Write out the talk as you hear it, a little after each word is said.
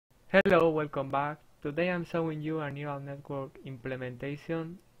Hello, welcome back. Today I'm showing you a neural network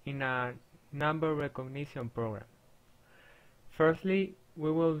implementation in a number recognition program. Firstly,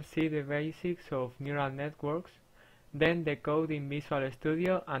 we will see the basics of neural networks, then the code in Visual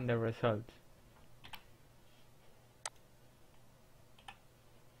Studio and the results.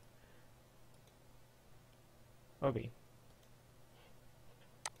 Okay.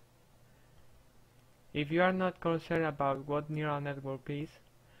 If you are not concerned about what neural network is,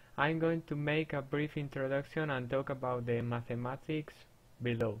 I'm going to make a brief introduction and talk about the mathematics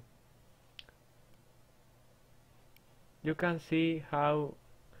below. You can see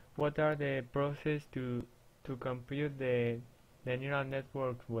what are the process to compute the neural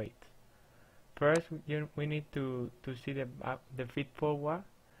network weight. First, we need to see the feed forward,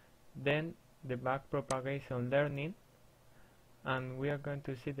 then the backpropagation learning, and we are going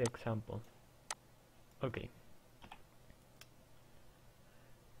to see the example. Okay.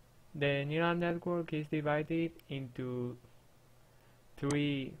 The neural network is divided into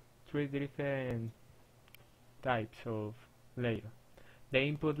three different types of layer: the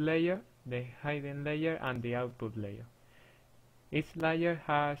input layer, the hidden layer, and the output layer. Each layer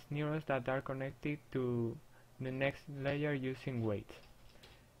has neurons that are connected to the next layer using weights.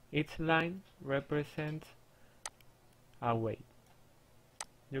 Each line represents a weight.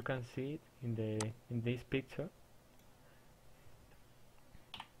 You can see it in this picture.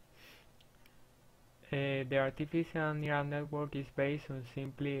 The artificial neural network is based on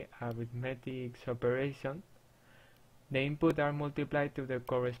simply arithmetic operation. The input are multiplied to the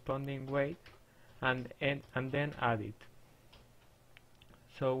corresponding weight and then added.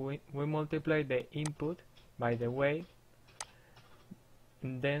 So we multiply the input by the weight,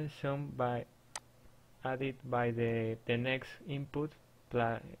 and then sum by added by the next input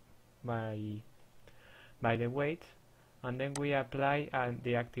by the weights, and then we apply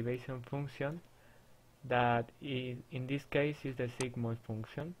the activation function that in this case is the sigmoid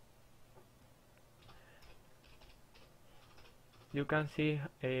function. You can see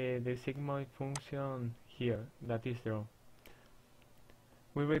the sigmoid function here that is drawn.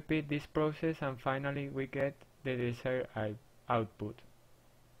 We repeat this process and finally we get the desired output.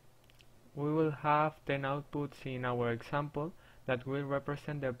 We will have 10 outputs in our example that will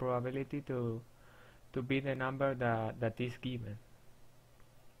represent the probability to be the number that is given.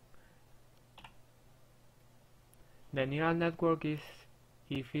 The neural network if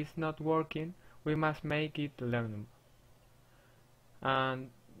it's not working, we must make it learnable. And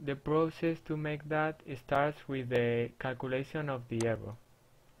the process to make that starts with the calculation of the error.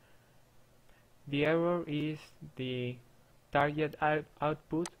 The error is the target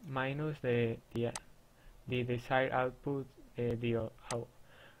output minus the desired output,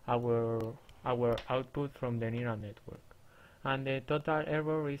 our output from the neural network. And the total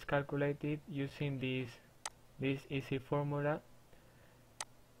error is calculated using this easy formula.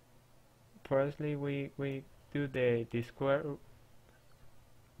 Firstly, we do the square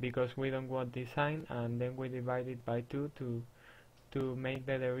because we don't want the sign, and then we divide it by 2 to make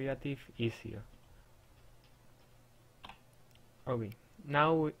the derivative easier. Okay,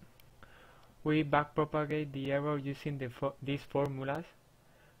 now we backpropagate the error using these formulas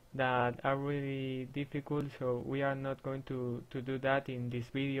that are really difficult, so we are not going to do that in this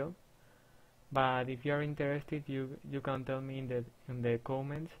video. But if you are interested, you can tell me in the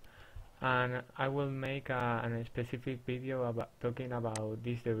comments, and I will make a specific video about talking about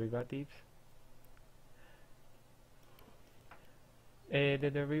these derivatives. The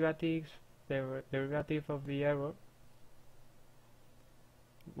derivative of the error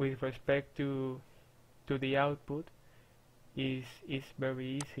with respect to the output is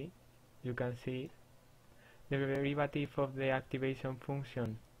very easy. You can see it. The derivative of the activation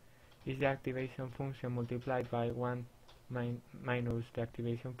function is the activation function multiplied by 1 minus the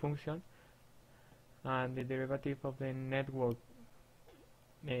activation function, and the derivative of the network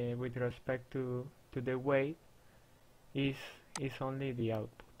with respect to the weight is only the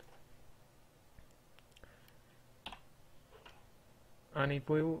output. And if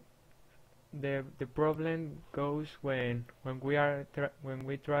the problem goes when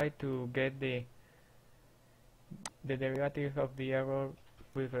we try to get the derivative of the error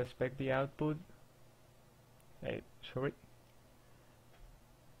with respect to the output. Sorry.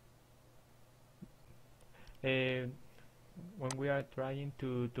 When we are trying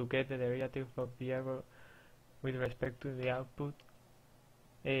to get the derivative of the error with respect to the output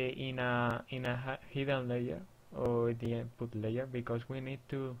in a hidden layer or the input layer, because we need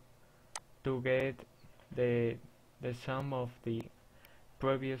to get the sum of the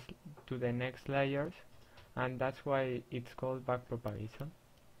previous to the next layers, and that's why it's called backpropagation.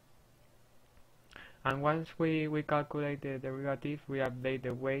 And once we calculate the derivative, we update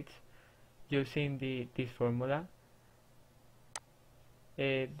the weights using this formula.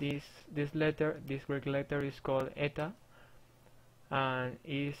 This Greek letter is called eta, and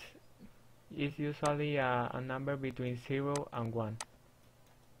is usually a number between 0 and 1.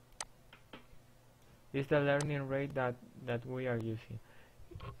 It's the learning rate that we are using.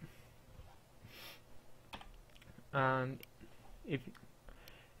 And if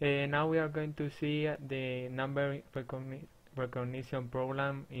now we are going to see the number recognition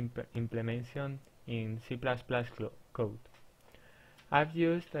program implementation in C++ code. I've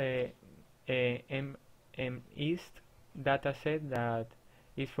used a MNIST dataset that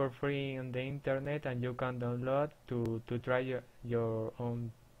is for free on the internet, and you can download to try your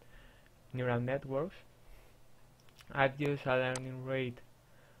own neural networks. I've used a learning rate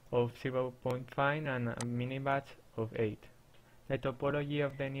of 0.5 and a minibatch of 8. The topology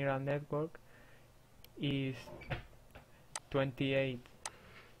of the neural network is 28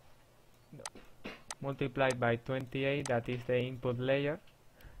 multiplied by 28, that is the input layer,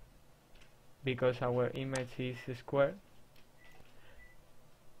 because our image is square,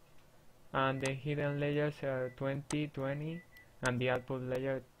 and the hidden layers are 20, 20, and the output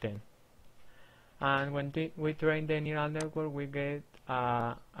layer 10. And when we train the neural network, we get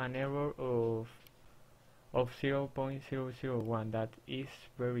an error of 0.001. That is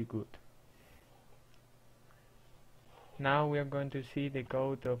very good. Now we are going to see the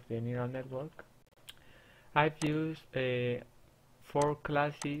code of the neural network. I've used 4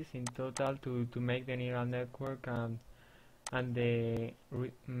 classes in total to make the neural network and the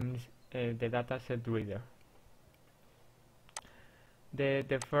dataset reader.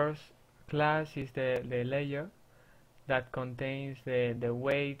 The first class is the layer that contains the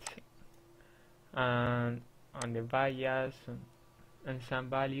weights and the bias and some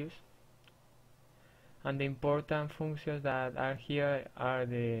values. And the important functions that are here are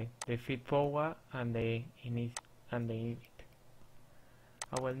the feed forward and the init.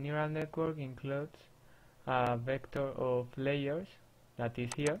 Our neural network includes a vector of layers that is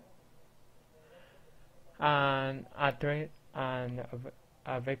here, and a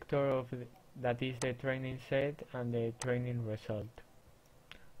vector of that is the training set and the training result.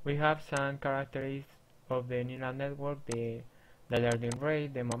 We have some characteristics of the neural network: the learning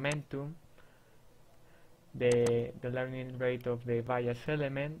rate, the momentum, the learning rate of the bias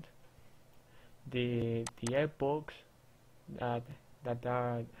element, the epochs that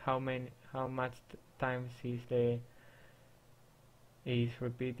are how much times is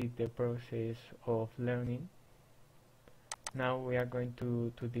repeated the process of learning. Now we are going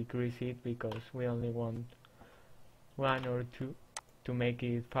to decrease it because we only want 1 or 2 to make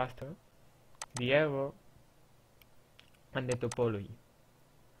it faster. The error and the topology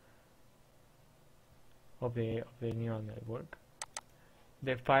of the neural network.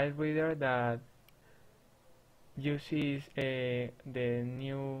 The file reader that uses the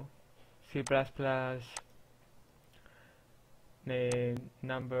new C++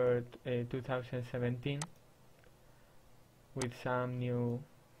 number 2017 with some new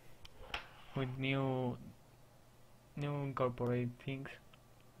incorporate things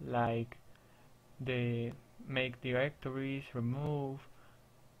like the make directories, remove,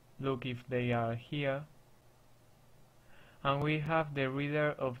 look if they are here, and we have the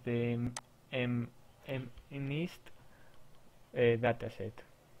reader of the MNIST dataset.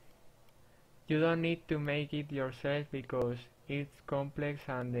 You don't need to make it yourself because it's complex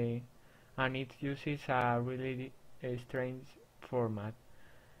and it uses a really strange format.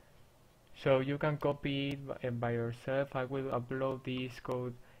 So you can copy it by yourself. I will upload this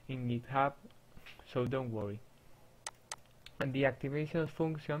code in GitHub, so don't worry. And the activation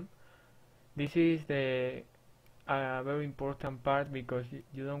function, this is the very important part because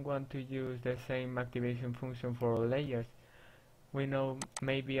you don't want to use the same activation function for all layers. We know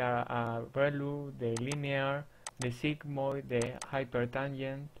maybe a ReLU, the linear, the sigmoid, the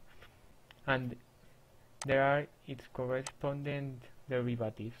hypertangent, and there are its corresponding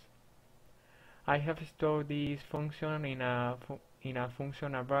derivatives. I have stored this function in a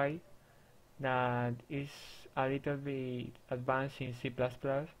function array that is a little bit advanced in C++,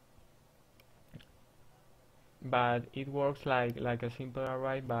 but it works like a simple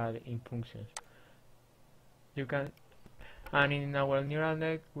array but in functions. You can, and in our neural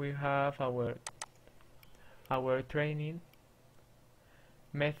net we have our training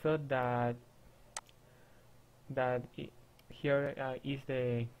method that here is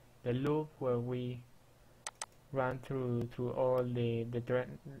the loop where we run through all the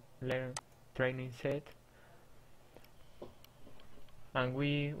training set, and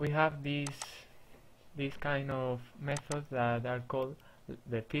we have this these kind of methods that are called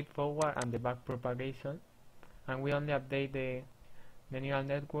the feed forward and the back propagation, and we only update the neural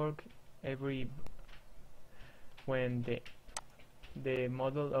network every when the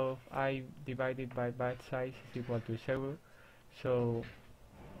model of I divided by batch size is equal to 0. So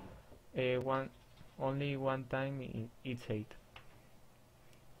only one time in each 8,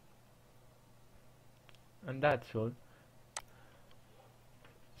 and that's all.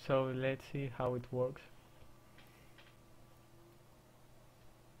 So let's see how it works.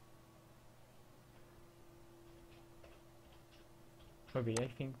 Okay, I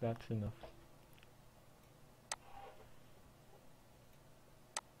think that's enough.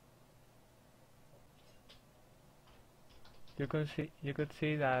 You could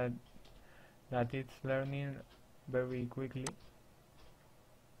see that it's learning very quickly.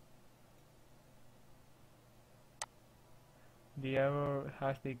 The error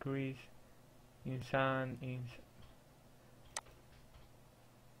has decreased in some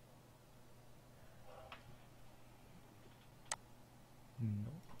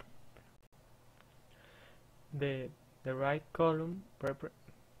no. The right column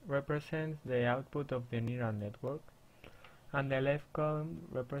represents the output of the neural network, and the left column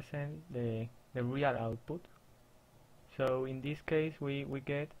represents the real output. So in this case we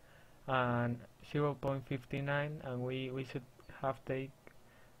get an 0.59, and we should have take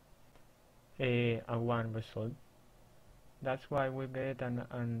a 1 result. That's why we get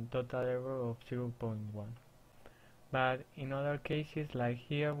an total error of 0.1. But in other cases, like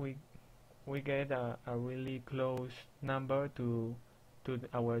here, we get a really close number to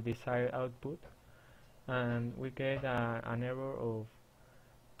our desired output, and we get an error of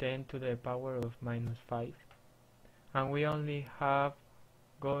 10 to the power of -5, and we only have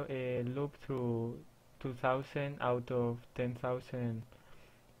loop through 2000 out of 10,000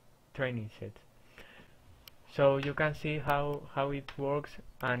 training sets. So you can see how it works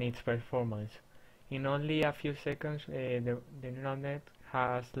and its performance. In only a few seconds, the neural net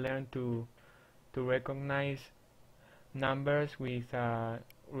has learned to recognize numbers with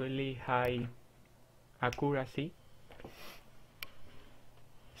really high accuracy.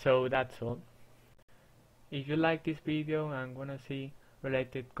 So that's all. If you like this video and wanna see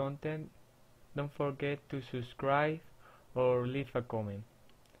related content, don't forget to subscribe or leave a comment.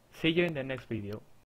 See you in the next video.